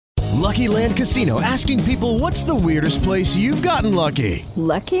Lucky Land Casino, asking people, what's the weirdest place you've gotten lucky?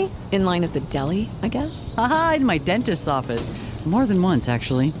 Lucky? In line at the deli, I guess? Aha, in my dentist's office. More than once,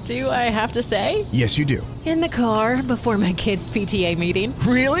 actually. Do I have to say? Yes, you do. In the car before my kids' PTA meeting.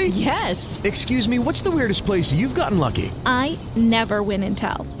 Really? Yes. Excuse me, what's the weirdest place you've gotten lucky? I never win and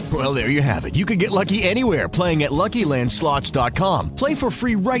tell. Well, there you have it. You can get lucky anywhere, playing at LuckyLandSlots.com. Play for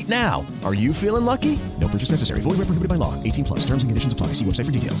free right now. Are you feeling lucky? No purchase necessary. Void where prohibited by law. 18 plus. Terms and conditions apply. See website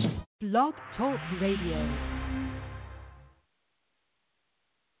for details. Blog Talk Radio.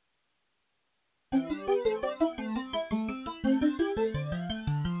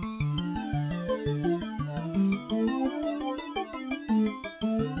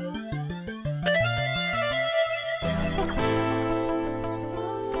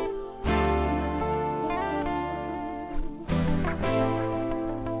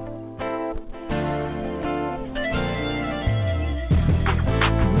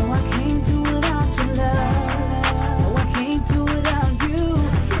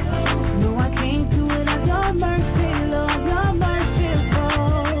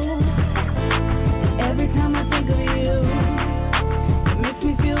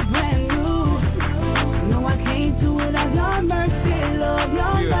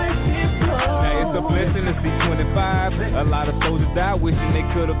 A lot of soldiers died wishing they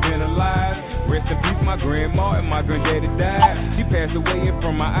could have been alive. Rest in peace, my grandma and my granddaddy died. She passed away in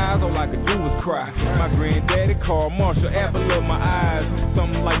front of my eyes, all I could do was cry. My granddaddy, Carl Marshall, apple of my eyes.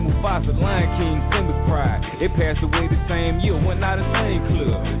 Something like Mufasa, Lion King, Simba's pride. It passed away the same year, went out the same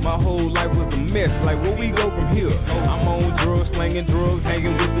club. My whole life was a mess, like where we go from here? I'm on drugs, slinging drugs,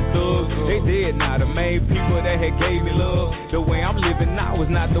 hanging with the thugs. They dead now, the main people that had gave me love. The way I'm living now is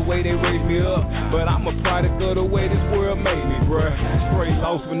not the way they raised me up. But I'm a product of the way this world made me, bruh. Straight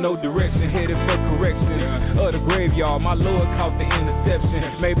lost with no direction, headed for correction. Of the graveyard, my Lord caught the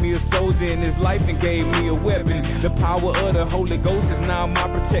interception. Made me a soldier in his life and gave me a weapon. The power of the Holy Ghost is now my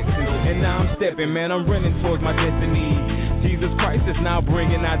protection. And now I'm stepping, man, I'm running towards my destiny. Jesus Christ is now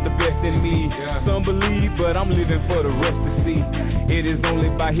bringing out the best in me. Some believe, but I'm living for the rest to see. It is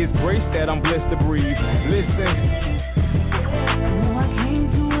only by His grace that I'm blessed to breathe. Listen. No, I can't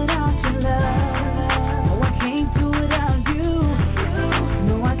do without your love. No, I can't do without you.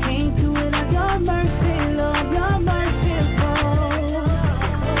 No, I can't do without your mercy, Lord, your merciful.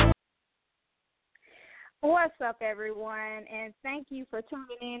 What's up, everyone? And thank you for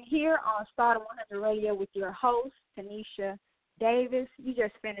tuning in here on Stardom 100 Radio with your host, Tanisha Davis. You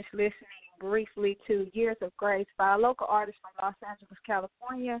just finished listening briefly to Years of Grace by a local artist from Los Angeles,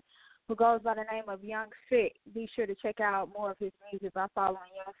 California, who goes by the name of Young Sick. Be sure to check out more of his music by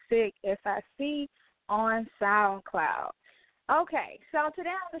following Young Sick, SIC, on SoundCloud. Okay, so today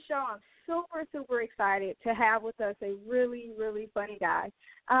on the show, I'm super excited to have with us a really funny guy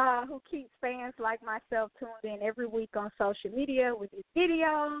who keeps fans like myself tuned in every week on social media with his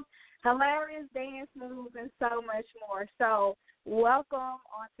videos, hilarious dance moves, and so much more. So welcome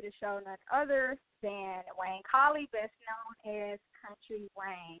onto the show none other than Wayne Colley, best known as Kountry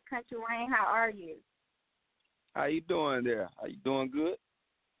Wayne. Kountry Wayne, how are you? How you doing there? Are you doing good?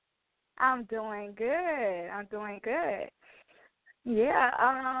 I'm doing good.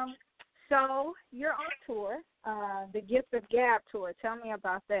 Yeah. So you're on tour, the Gift of Gab tour. Tell me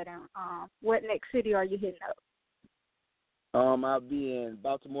about that. And what next city are you hitting up? I'll be in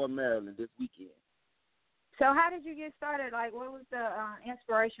Baltimore, Maryland this weekend. So how did you get started? Like, what was the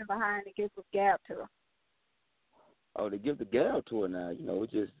inspiration behind the Gift of Gab tour? Oh, the Gift of Gab tour now. You know,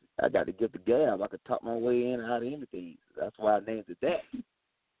 it's just I got the Gift of Gab. I could talk my way in and out of anything. That's why I named it that.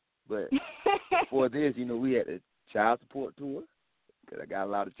 But before this, you know, we had the child support tour. Because I got a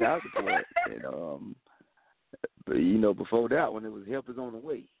lot of child support. And, but, you know, before that one, it was Help Is On The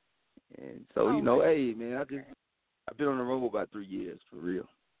Way. And so, you know, hey, man, I've been on the road about 3 years, for real.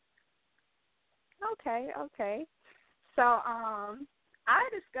 Okay. So I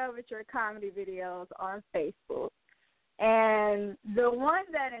discovered your comedy videos on Facebook. And the one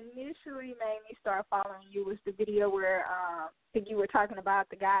that initially made me start following you was the video where I think you were talking about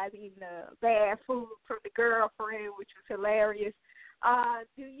the guys eating the bad food from the girlfriend, which was hilarious.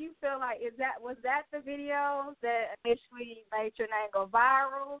 Do you feel like was that the video that initially made your name go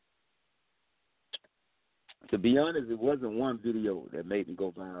viral? To be honest, it wasn't one video that made me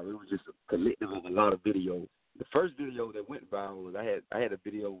go viral. It was just a collective of a lot of videos. The first video that went viral was I had a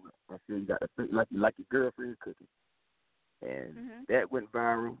video where I said you got to think like your girlfriend cooking. And that went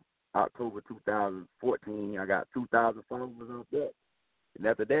viral October 2014. I got 2,000 followers off that. And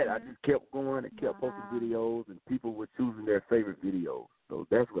after that, I just kept going and kept posting videos, and people were choosing their favorite videos. So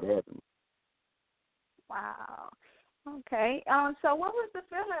that's what happened. Wow. Okay. So what was the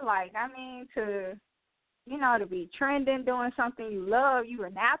feeling like? I mean, to be trending, doing something you love, you were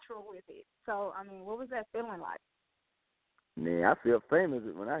natural with it. So, I mean, what was that feeling like? Man, I felt famous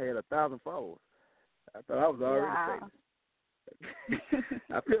when I had 1,000 followers. I thought I was already famous.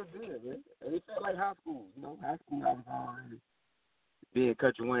 I feel good, man. And it felt like high school. High school I was already being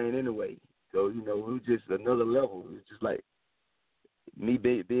Country Wayne anyway. So, it was just another level. It was just like me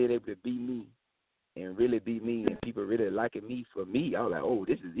being able to be me and really be me and people really liking me for me. I was like, oh,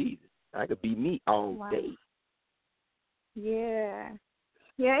 this is easy. I could be me all day. Yeah.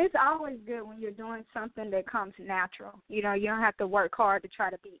 Yeah, it's always good when you're doing something that comes natural. You don't have to work hard to try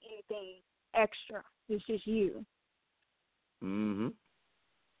to be anything extra. It's just you. Mhm.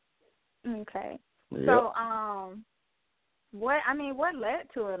 Okay. Yep. So, what led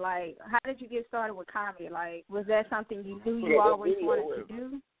to it? Like, how did you get started with comedy? Like, was that something you knew you always wanted to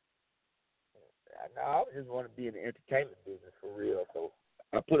do? No, I just want to be in the entertainment business for real. So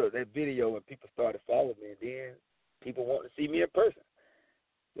I put up that video and people started following me, and then people want to see me in person.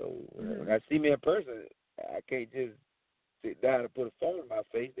 So when I see me in person, I can't just sit down and put a phone in my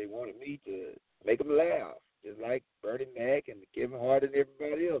face. They wanted me to make them laugh, just like Bernie Mac and Kevin Hart and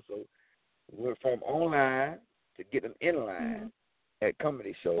everybody else. So we went from online to get them in line at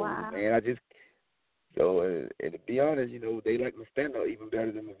comedy shows. Wow. Man, and to be honest, they like my stand-up even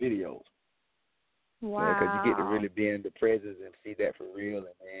better than my videos. Wow. Because you get to really be in the presence and see that for real. And,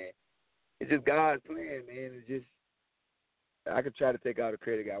 man, it's just God's plan, man. It's just, I could try to take all the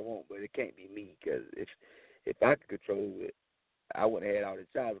credit I want, but it can't be me. Because if I could control it, I wouldn't have had all the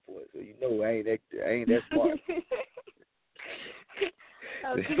child support. So I ain't that smart.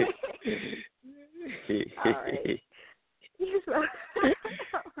 Okay. All right.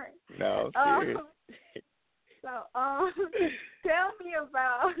 All right. No, I'm serious. So, tell me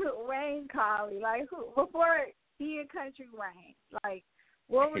about Wayne Colley. Like, before being Country Wayne, like,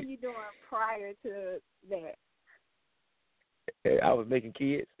 what were you doing prior to that? I was making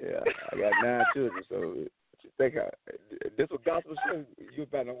kids. Yeah, I got 9 children. So, think this was gospel show. You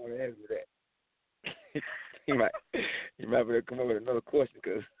about don't want to answer that. you might be able to come up with another question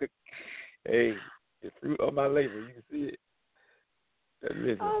because, hey, the fruit of my labor, you can see it.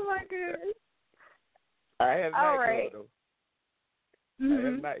 Listen, oh my goodness. I had a nightclub, though. Mm-hmm. I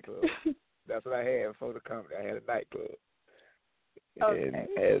had a nightclub. That's what I had before the comedy. I had a nightclub. Okay. And I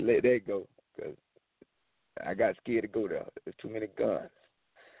had to let that go because I got scared to go there. There's too many guns.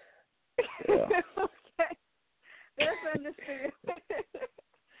 Yeah. Okay. That's understood.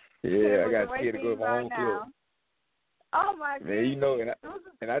 Yeah, I got scared to go to my own club. Oh, my goodness. Man,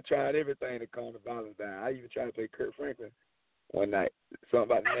 and I tried everything to calm the violence down. I even tried to play Kurt Franklin one night.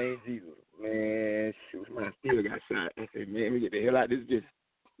 Something about the name Jesus. Man, shoot, I still got shot. I said, man, we get the hell out of this bitch.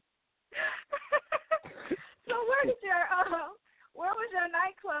 So where was your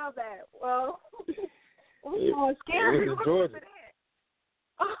nightclub at? Well, it was in Georgia.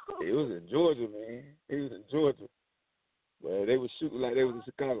 It was in Georgia, man. It was in Georgia. Well, they was shooting like they was in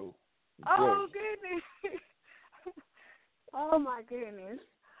Chicago. Oh, goodness. Oh, my goodness.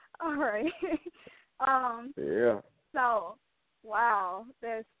 All right. Yeah. So, wow,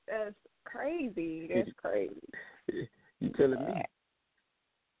 that's crazy. That's crazy. You telling me?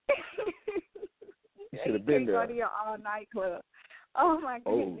 You should have been there. Go to your own nightclub. Oh, my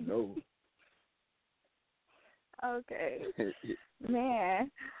goodness. Oh, no. Okay.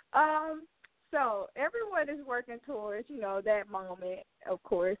 Man. So everyone is working towards, that moment, of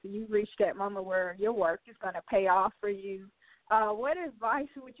course. You reach that moment where your work is going to pay off for you. What advice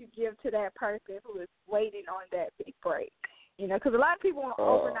would you give to that person who is waiting on that big break? Because a lot of people want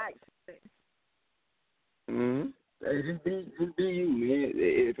overnight success. Hey, just be you, man.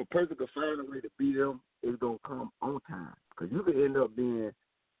 If a person can find a way to be them, it's going to come on time. Because you could end up being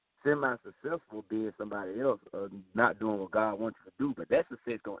semi-successful being somebody else or not doing what God wants you to do, but that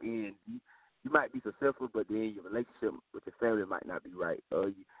success going to end. You might be successful, but then your relationship with your family might not be right.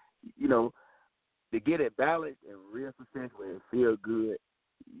 To get it balanced and real success where it feels good,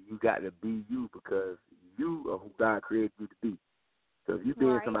 you got to be you because you are who God created you to be. So if you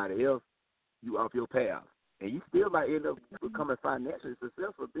being somebody else, you off your path. And you still might end up becoming financially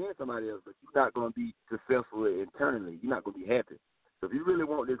successful being somebody else, but you're not going to be successful internally. You're not going to be happy. So if you really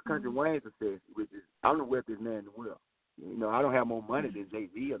want this Country Wayne success, which is, I'm the wealthiest man in the world. I don't have more money than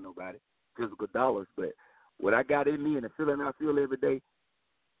Jay-Z or nobody, physical dollars, but what I got in me and the feeling I feel every day,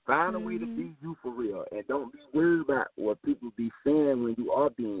 find a way to be you for real, and don't be worried about what people be saying when you are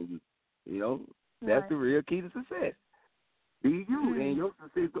being you. That's the real key to success. Be you, and your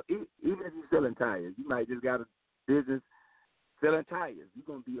success, even if you're selling tires, you might just got a business selling tires. You're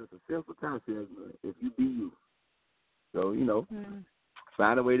going to be a successful tire salesman if you be you. So,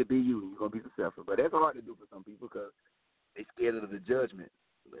 find a way to be you. You're going to be successful. But that's hard to do for some people because they're scared of the judgment.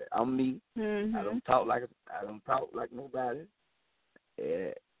 I'm me. I don't talk like nobody.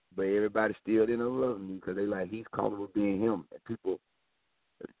 But everybody still love me because they like he's comfortable being him. And people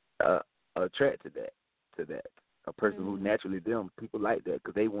are attracted to that. A person who naturally them. People like that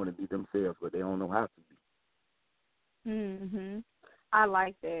because they want to be themselves, but they don't know how to be. I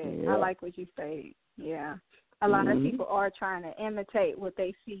like that. Yeah. I like what you say. Yeah. A lot of people are trying to imitate what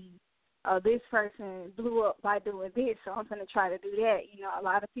they see. This person blew up by doing this, so I'm going to try to do that. A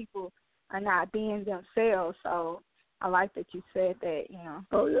lot of people are not being themselves, so I like that you said that,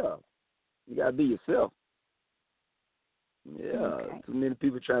 Oh, yeah. You got to be yourself. Yeah. Okay. Too many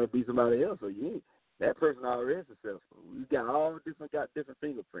people trying to be somebody else, so that person already successful. You got different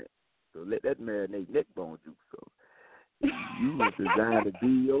fingerprints, so let that marinate neck bone juice. So you was designed to be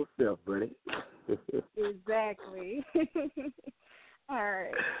yourself, buddy. Exactly. All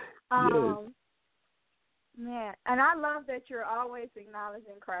right. Yes. Man, and I love that you're always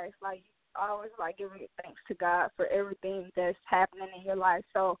acknowledging Christ. Like, you always giving thanks to God for everything that's happening in your life.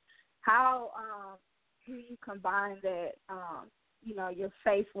 So, how do you combine that, your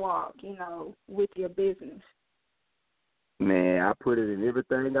faith walk, with your business? Man, I put it in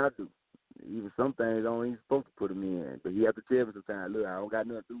everything I do. Even some things I don't even supposed to put them in. But you have to tell me sometimes, look, I don't got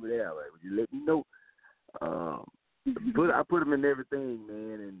nothing to do with that. Like, would you let me know? I put them in everything,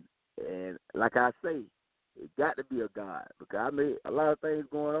 man. And like I say, it got to be a God. Because I made a lot of things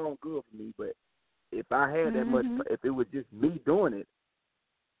going on good for me. But if I had that much, if it was just me doing it,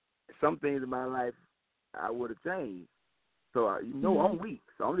 some things in my life I would have changed. So, I'm weak.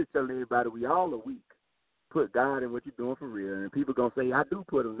 So I'm just telling everybody we all are weak. Put God in what you're doing for real. And people going to say, I do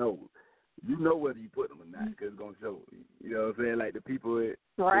put them. No. You know whether you put them or not because it's going to show. You know what I'm saying? Like the people in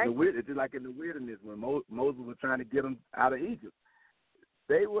the wilderness, just like in the wilderness when Moses was trying to get them out of Egypt.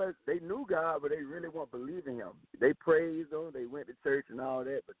 They knew God, but they really weren't believing him. They praised him. They went to church and all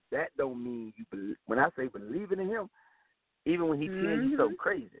that, but that don't mean you believe. When I say believing in him, even when he turned you so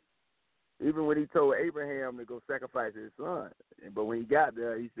crazy, even when he told Abraham to go sacrifice his son, but when he got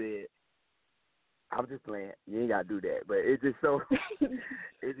there, he said, I'm just playing. You ain't got to do that. But it just showed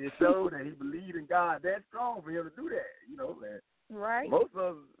that he believed in God that strong for him to do that, man. Right. Most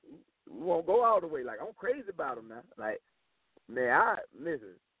of us won't go all the way. Like, I'm crazy about him now. Like, man,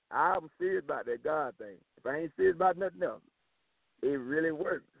 I'm serious about that God thing. If I ain't serious about nothing else, it really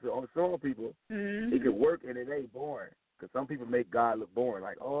works. So on some people, it can work and it ain't boring. Because some people make God look boring.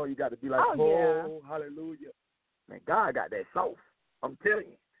 Like, oh, you got to be like, hallelujah. Man, God got that sauce. I'm telling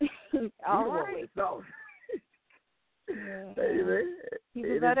you. All right. Sauce. Yeah. Hey, man.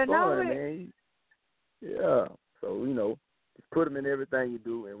 You better know it. Man. Yeah. So, just put them in everything you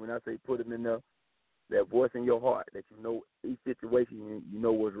do. And when I say put them in there, that voice in your heart that you know each situation, you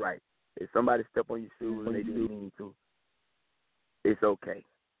know what's right. If somebody step on your shoes and they didn't mean to, it's okay.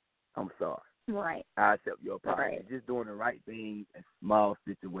 I'm sorry. Right. I accept your apology. Right. Just doing the right things in small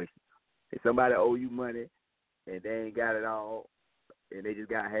situations. If somebody owe you money and they ain't got it all and they just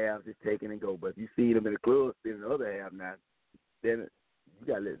got half, just take it and go. But if you see them in the club spending the other half now, then you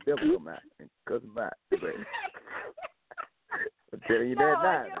got to let the devil come out and cuss them out. But I'm telling you that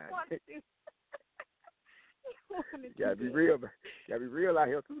now. You gotta be real. Gotta be real out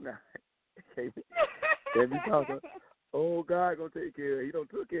here too now. Can't be talking. Oh, God gonna take care of it. He don't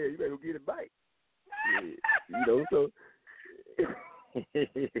took care of it. You better go get it back. Yeah. So.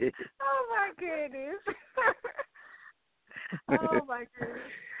 Oh my goodness. Oh my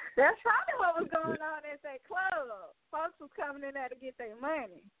goodness. That's probably what was going on at that club. Folks was coming in there to get their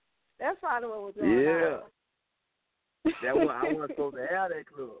money. That's probably what was going on. Yeah. I wasn't supposed to have that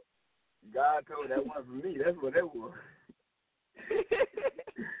club. God told me that wasn't for me. That's what that was.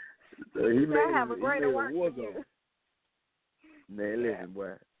 So he made have a greater it work war for you. zone. Man, listen,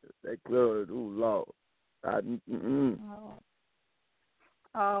 boy. That club, ooh, Lord.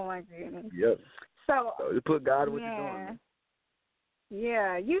 Oh, my goodness. Yep. So you put God in what you're doing. Man.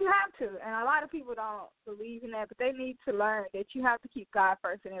 Yeah, you have to. And a lot of people don't believe in that, but they need to learn that you have to keep God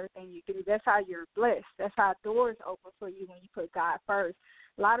first in everything you do. That's how you're blessed. That's how doors open for you when you put God first.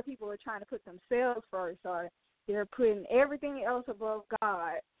 A lot of people are trying to put themselves first, or they're putting everything else above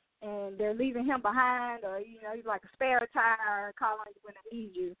God, and they're leaving him behind, or, he's like a spare tire calling you when they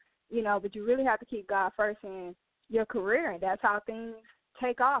need you, but you really have to keep God first in your career, and that's how things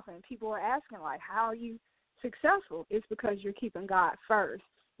take off. And people are asking, like, how are you successful? It's because you're keeping God first,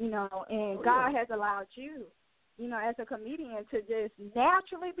 and God has allowed you, as a comedian to just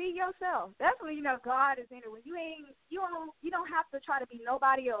naturally be yourself. That's when God is in it. When you don't have to try to be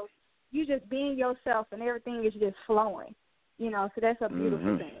nobody else you just being yourself and everything is just flowing. So that's a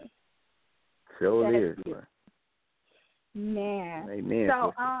beautiful thing. Sure is. Man. Amen.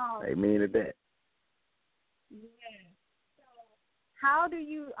 So, amen to that. Yeah. So, how do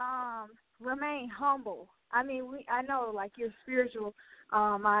you remain humble? I mean, I know like you're spiritual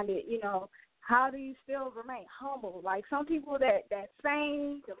minded. How do you still remain humble? Like some people that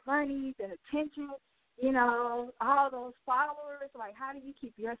fame, the money, the attention, all those followers. Like, how do you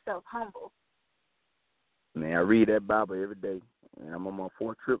keep yourself humble? Man, I read that Bible every day, and I'm on my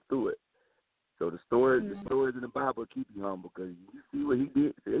 4th trip through it. So the stories in the Bible keep you humble because you see what he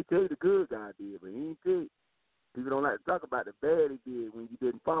did. They tell you the good God did, but he ain't tell you. People don't like to talk about the bad he did when you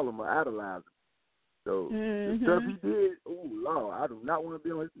didn't follow him or idolize him. So the stuff he did, oh Lord, I do not want to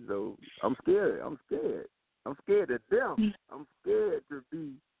be on it. So I'm scared. I'm scared to death. I'm scared to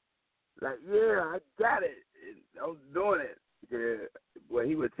be like, yeah, I got it. I'm doing it. Yeah, well,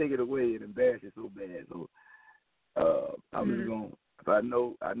 he would take it away and embarrass it so bad. So I'm just going. If I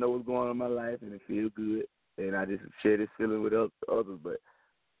know what's going on in my life and it feels good, and I just share this feeling with others, but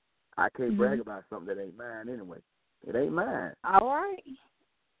I can't brag about something that ain't mine anyway. It ain't mine. All right.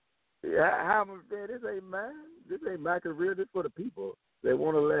 Yeah, how am I saying this ain't mine? This ain't my career. This for the people that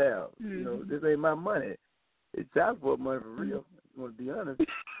want to laugh. This ain't my money. It's child support money for real. I want to be honest.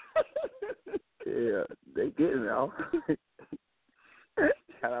 Yeah, they getting it all.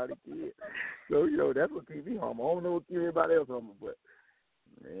 Shout out to kids. So, that's what keeps me humble. I don't know what keeps everybody else humble, but,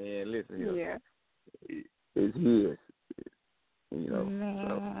 man, listen here. Yeah. It's his. So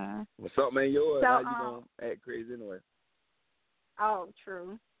when something ain't yours, how you going to act crazy anyway? Oh,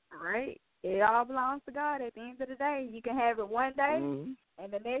 true. Right. It all belongs to God at the end of the day. You can have it one day,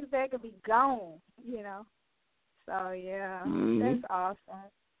 and the next day could be gone, So, yeah, that's awesome.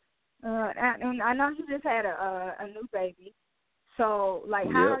 And I know you just had a new baby. So, like,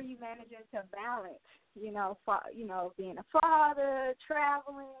 how are you managing to balance, being a father,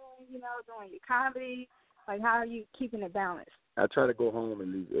 traveling, doing your comedy? Like, how are you keeping it balanced? I try to go home at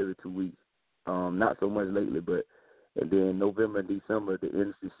least every 2 weeks. Not so much lately, but and then November and December, the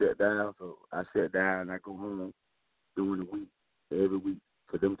industry shut down. So I shut down and I go home during the week, every week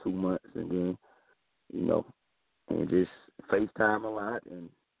for them 2 months. And then, and just FaceTime a lot and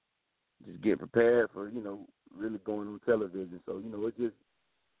just get prepared for, really going on television. So,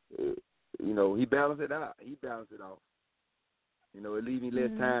 he balanced it out. He balanced it off. It leaves me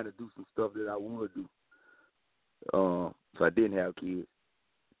less time to do some stuff that I would do if I didn't have kids.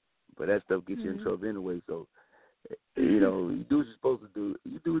 But that stuff gets you in trouble anyway. So, you do what you're supposed to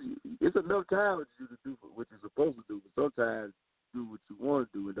do. It's enough time with you to do what you're supposed to do. But sometimes you do what you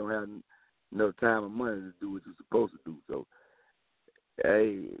want to do and don't have enough time or money to do what you're supposed to do. So,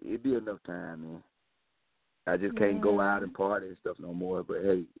 hey, it'd be enough time, man. I just can't go out and party and stuff no more. But,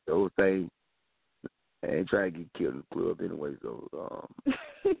 hey, those things, I ain't trying to get killed in the club anyway. So,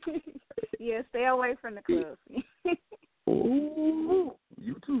 yeah, stay away from the club. Ooh,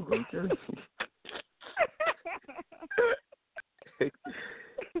 you too, okay?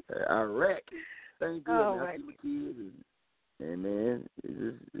 Iraq. Thank goodness. I see my kids, and man,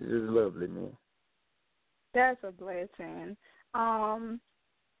 it's just lovely, man. That's a blessing.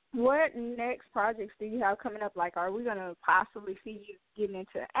 What next projects do you have coming up? Like, are we going to possibly see you getting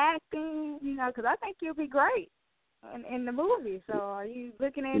into acting? Because I think you'll be great in the movie. So are you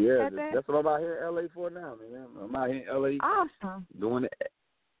looking at that? Yeah, that's what I'm out here in L.A. for now, man. I'm out here in L.A. Awesome. doing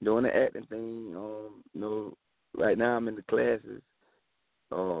the acting thing. Right now I'm in the classes,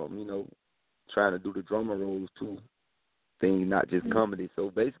 trying to do the drama roles too, thing, not just comedy.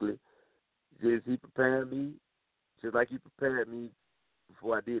 So basically, just he preparing me, just like he prepared me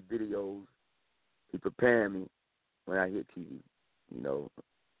before I did videos. He prepared me when I hit TV.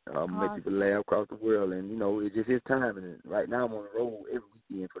 Make people laugh across the world, and it's just his time. And right now I'm on the road every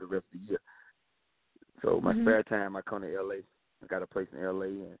weekend for the rest of the year. So my spare time, I come to L.A. I got a place in L.A.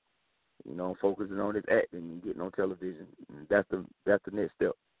 and I'm focusing on this acting and getting on television. And that's the next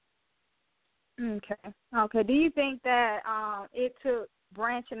step. Okay. Do you think that it took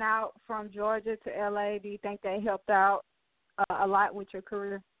branching out from Georgia to L.A.? Do you think that helped out a lot with your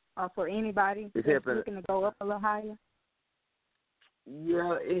career, or for anybody that's looking to go up a little higher?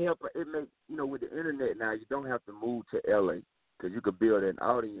 Yeah, it helped. It makes with the internet now, you don't have to move to L.A. because you can build an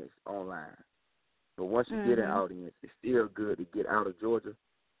audience online. But once you get an audience, it's still good to get out of Georgia.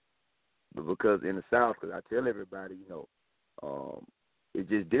 But because in the South, because I tell everybody, it's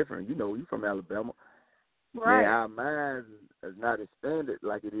just different. You from Alabama. Right. And our minds is not expanded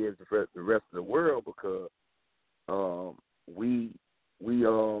like it is the rest of the world because we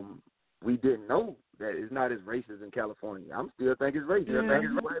didn't know that it's not as racist in California. I'm still thinking it's racist. I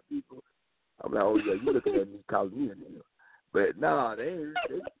think it's white people. I'm like, oh yeah, you looking at me calling me a nigga. But no, they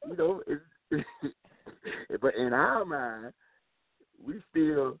you know, it's but in our mind, we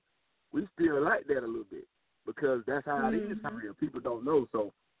still like that a little bit because that's how it is for real. People don't know,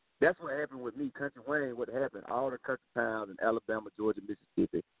 so that's what happened with me, Country Wayne. What happened? All the country towns in Alabama, Georgia,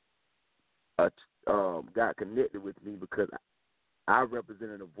 Mississippi, got connected with me because I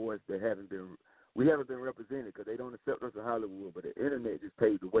represented a voice that we haven't been represented because they don't accept us in Hollywood, but the internet just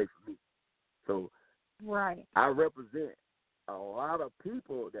paved the way for me. So I represent a lot of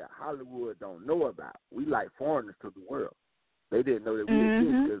people that Hollywood don't know about. We like foreigners to the world. They didn't know that we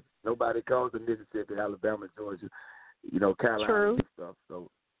exist because nobody calls them Mississippi, Alabama, Georgia, you know, Carolina and stuff.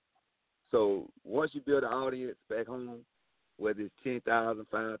 So once you build an audience back home, whether it's 10,000,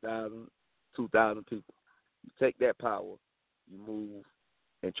 5,000, 2,000 people, you take that power, you move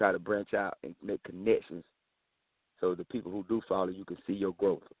and try to branch out and make connections so the people who do follow you can see your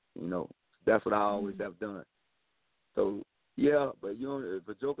growth. You know, that's what I always have done. So, yeah, but you know, if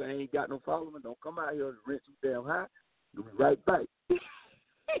a joker ain't got no following, don't come out here and rent too damn high. You'll be right back.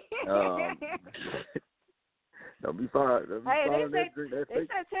 Don't be far. They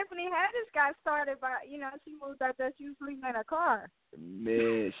said Tiffany Haddish got started by, you know, she moved out there, she was sleeping in her car.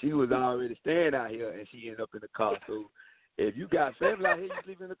 Man, she was already staying out here and she ended up in the car. So if you got family out here, you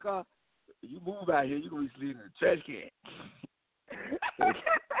sleep in the car, you move out here, you're going to be sleeping in a trash can.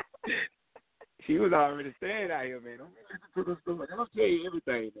 She was already staying out here, man. Don't listen to the story. I'll tell you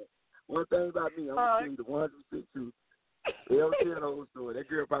everything, man. One thing about me, I'm going to tell you the 100% truth. They don't tell the whole story. That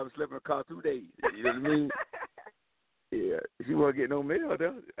girl probably slept in the car 2 days. You know what I mean? Yeah, she wasn't getting no mail,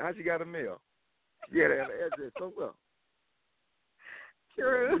 though. How she got a mail? She had an address somewhere.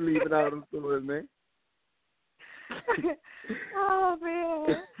 True. You leaving out them stories, man. Oh,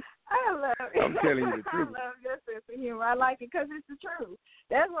 man. I love it. I'm telling you the truth. I love your sense of humor. I like it because it's the truth.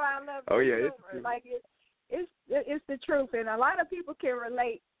 That's why I love humor. It's the truth. Like, it's the truth. And a lot of people can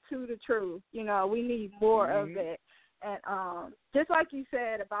relate to the truth. You know, we need more of that. And just like you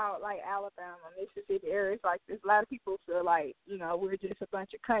said about, like, Alabama, Mississippi areas like this, a lot of people feel like, you know, we're just a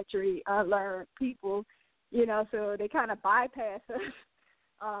bunch of country, unlearned people, you know, so they kind of bypass us,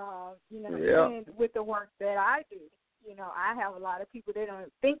 you know, and with the work that I do. You know, I have a lot of people, they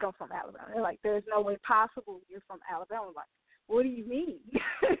don't think I'm from Alabama. They're like, there's no way possible you're from Alabama. I'm like, what do you mean?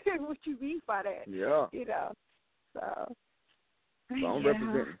 What you mean by that? Yeah. You know, so I'm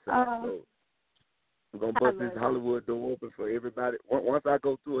representing so I'm going to bust this Hollywood door open for everybody. Once I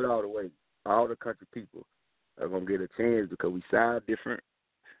go through it all the way, all the country people are going to get a chance because we sound different.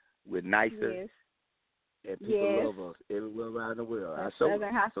 We're nicer. And people love us everywhere around the world. I show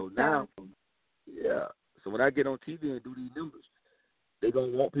them. So now, so when I get on TV and do these numbers, they're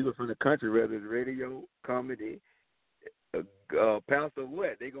going to want people from the country, whether it's radio, comedy, pastor,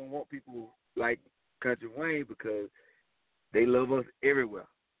 what. They're going to want people like Country Wayne because they love us everywhere.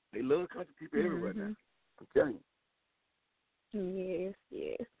 They love country people everywhere now. I'm telling you.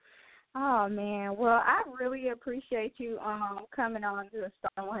 Yes. Oh, man. Well, I really appreciate you coming on to the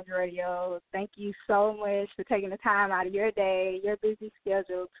Star 100 Radio. Thank you so much for taking the time out of your day, your busy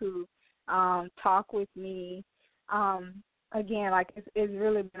schedule to talk with me. Again, like, it's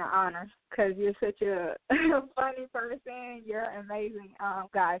really been an honor because you're such a funny person. You're an amazing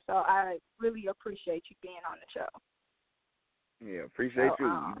guy. So I really appreciate you being on the show. Yeah, appreciate you.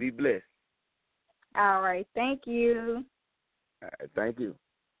 You be blessed. All right. Thank you. All right. Thank you.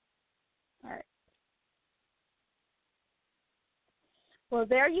 All right. Well,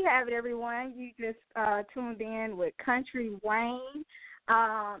 there you have it, everyone. You just tuned in with Country Wayne.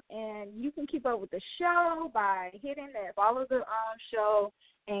 And you can keep up with the show by hitting that follow the show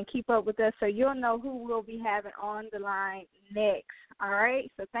and keep up with us so you'll know who we'll be having on the line next. All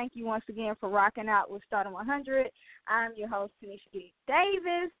right? So thank you once again for rocking out with Stardom 100. I'm your host, Tanisha D.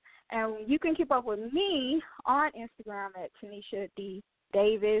 Davis. And you can keep up with me on Instagram at Tanisha D.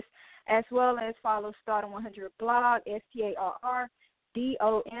 Davis, as well as follow Stardom 100 blog,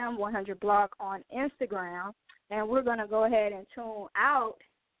 STARDOM 100 blog on Instagram. And we're going to go ahead and tune out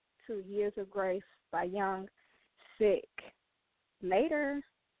to Years of Grace by Young Sick. Later.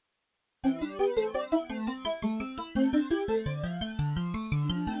 No,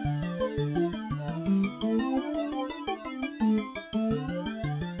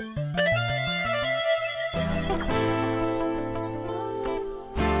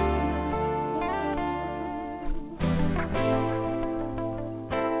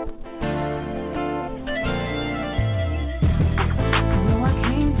 I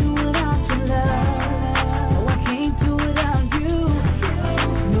can't do without you.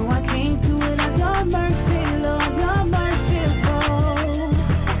 No, I can't do without your mercy.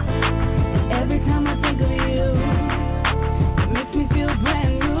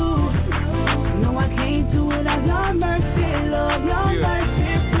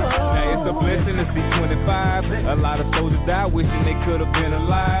 a blessing to see 25. A lot of soldiers died wishing they could have been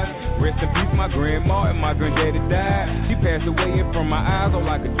alive. Rest in peace, my grandma and my granddaddy died. She passed away in front of my eyes, all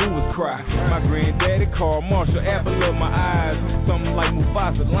I could do was cry. My granddaddy called Marshall, apple of my eyes. Something like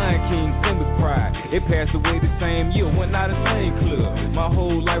Mufasa, Lion King, Simba's pride. It passed away the same year, went out the same club. My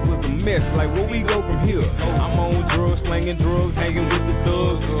whole life was a mess, like where we go from here? I'm on drugs, slanging drugs, hanging with the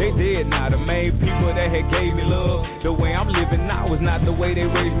thugs. They dead now, the main people that had gave me love. The way I'm living now is not the way they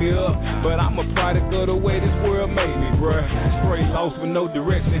raised me up. But I'm a product of the way this world made me, bruh. Straight lost with no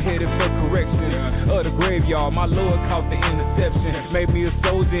direction, headed for correction. Of the graveyard, my Lord caught the interception. Made me a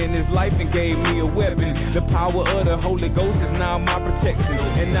soldier in his life and gave me a weapon. The power of the Holy Ghost is now my protection.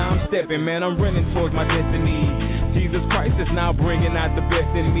 And now I'm stepping, man, I'm running towards my destiny. Jesus Christ is now bringing out the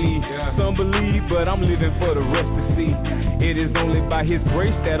best in me. Some believe, but I'm living for the rest to see. It is only by His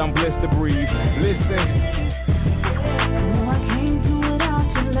grace that I'm blessed to breathe. Listen. No, I can't do without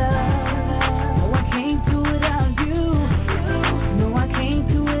your love. No, I can't do without you. No, I can't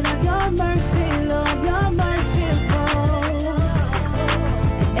do without your mercy, Lord, your merciful.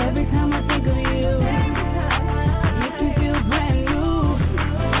 Every time I think of you, it makes me feel brand new.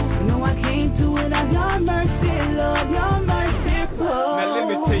 No, I can't do without your mercy, Lord, your merciful. Now let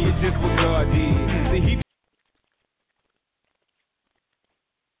me tell you just what God did. See,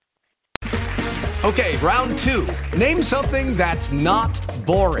 Okay, round two. Name something that's not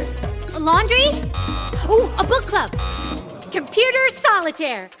boring. A laundry? Ooh, a book club. Computer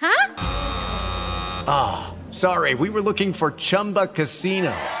solitaire, huh? Ah, sorry, we were looking for Chumba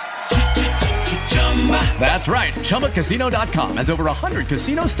Casino. That's right, ChumbaCasino.com has over 100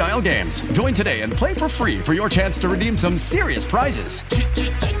 casino-style games. Join today and play for free for your chance to redeem some serious prizes.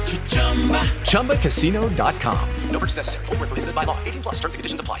 ChumbaCasino.com. No purchase necessary. Void where prohibited by law. 18+. Terms and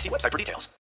conditions apply. See website for details.